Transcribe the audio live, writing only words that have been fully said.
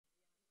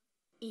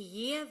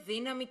Υγεία,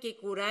 δύναμη και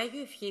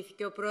κουράγιο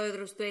ευχήθηκε ο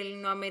πρόεδρος του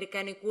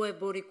Ελληνοαμερικανικού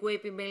Εμπορικού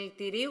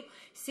Επιμελητηρίου,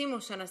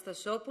 Σίμος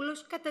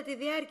Αναστασόπουλος, κατά τη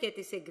διάρκεια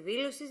της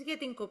εκδήλωσης για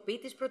την κοπή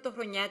της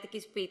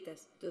Πρωτοχρονιάτικης Πίτας.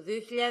 Το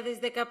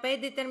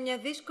 2015 ήταν μια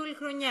δύσκολη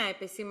χρονιά,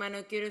 επεσήμανε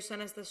ο κύριος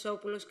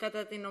Αναστασόπουλος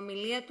κατά την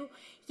ομιλία του,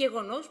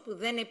 γεγονός που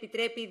δεν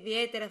επιτρέπει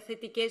ιδιαίτερα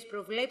θετικές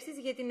προβλέψεις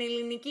για την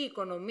ελληνική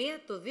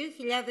οικονομία το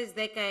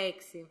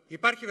 2016.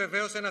 Υπάρχει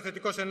βεβαίως ένα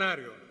θετικό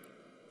σενάριο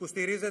που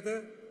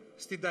στηρίζεται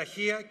στην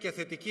ταχεία και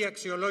θετική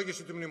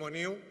αξιολόγηση του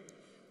μνημονίου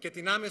και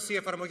την άμεση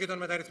εφαρμογή των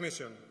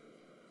μεταρρυθμίσεων.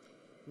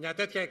 Μια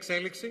τέτοια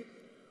εξέλιξη,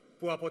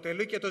 που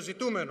αποτελεί και το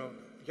ζητούμενο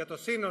για το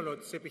σύνολο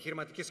της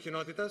επιχειρηματικής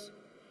κοινότητας,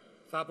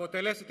 θα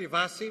αποτελέσει τη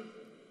βάση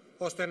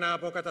ώστε να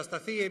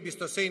αποκατασταθεί η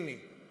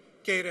εμπιστοσύνη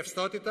και η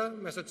ρευστότητα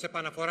μέσω της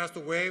επαναφοράς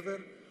του waiver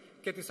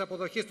και της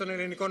αποδοχής των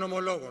ελληνικών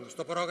ομολόγων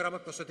στο πρόγραμμα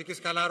ποσοτικής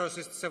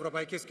χαλάρωσης της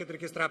Ευρωπαϊκής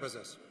Κεντρικής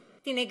Τράπεζας.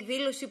 Την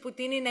εκδήλωση που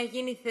τείνει να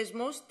γίνει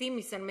θεσμός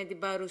τίμησαν με την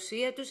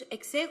παρουσία τους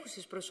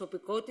εξέχουσες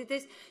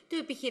προσωπικότητες του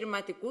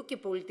επιχειρηματικού και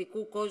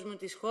πολιτικού κόσμου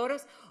της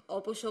χώρας,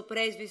 όπως ο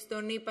πρέσβης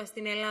των ΗΠΑ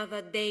στην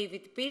Ελλάδα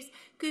David Pearce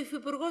και ο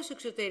υφυπουργός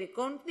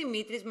εξωτερικών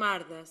Δημήτρης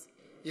Μάρδας.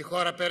 Η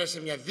χώρα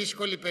πέρασε μια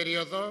δύσκολη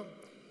περίοδο,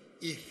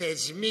 οι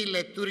θεσμοί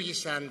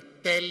λειτουργήσαν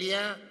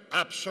τέλεια,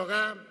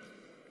 άψογα,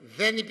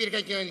 δεν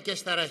υπήρχαν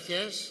κοινωνικές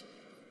ταραχές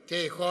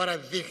και η χώρα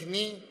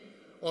δείχνει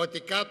ότι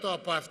κάτω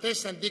από αυτές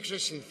τις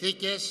αντίξωες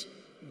συνθήκες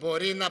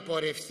μπορεί να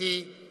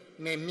πορευθεί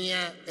με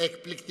μια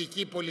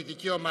εκπληκτική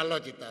πολιτική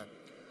ομαλότητα.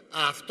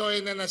 Αυτό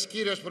είναι ένας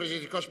κύριος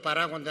προσδοτικός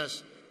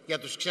παράγοντας για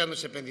τους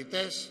ξένους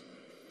επενδυτές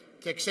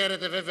και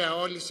ξέρετε βέβαια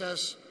όλοι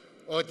σας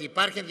ότι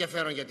υπάρχει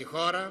ενδιαφέρον για τη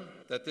χώρα.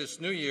 That this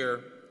new year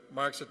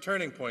marks a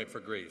turning point for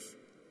Greece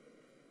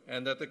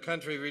and that the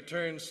country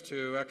returns to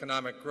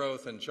economic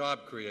growth and job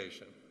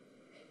creation.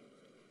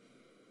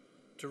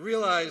 To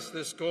realize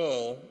this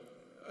goal,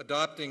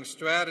 adopting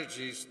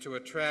strategies to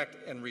attract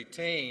and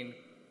retain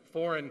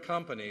foreign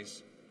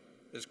companies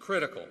is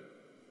critical.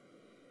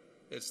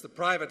 It's the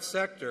private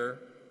sector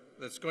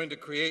that's going to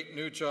create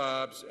new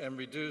jobs and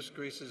reduce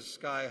Greece's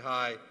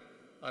sky-high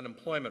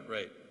unemployment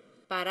rate.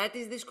 Παρά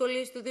τις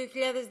δυσκολίες του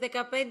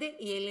 2015,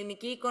 η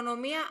ελληνική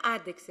οικονομία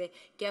άντεξε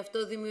και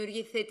αυτό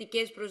δημιουργεί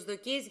θετικές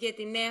προσδοκίες για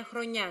τη νέα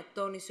χρονιά,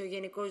 τόνισε ο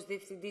Γενικός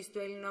Διευθυντής του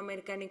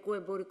Ελληνοαμερικανικού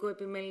Εμπορικού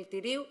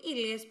Επιμελητηρίου,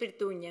 Ηλίας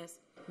Πυρτούνιας.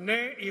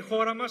 Ναι, η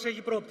χώρα μας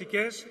έχει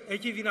προοπτικές,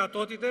 έχει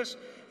δυνατότητες,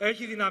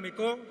 έχει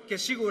δυναμικό και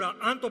σίγουρα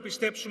αν το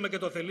πιστέψουμε και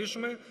το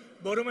θελήσουμε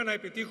μπορούμε να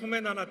επιτύχουμε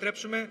να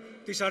ανατρέψουμε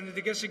τις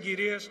αρνητικές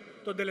συγκυρίες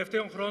των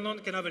τελευταίων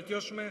χρόνων και να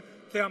βελτιώσουμε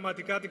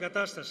θεαματικά την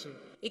κατάσταση.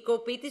 Η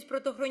κοπή της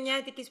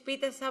Πρωτοχρονιάτικης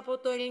Πίτας από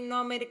το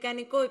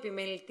Ελληνοαμερικανικό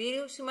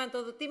Επιμελητήριο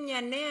σηματοδοτεί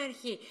μια νέα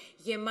αρχή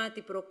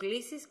γεμάτη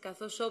προκλήσεις,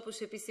 καθώς όπως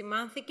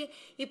επισημάνθηκε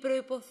οι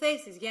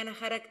προϋποθέσεις για να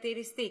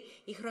χαρακτηριστεί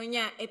η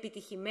χρονιά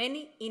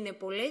επιτυχημένη είναι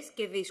πολλές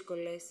και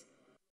δύσκολες.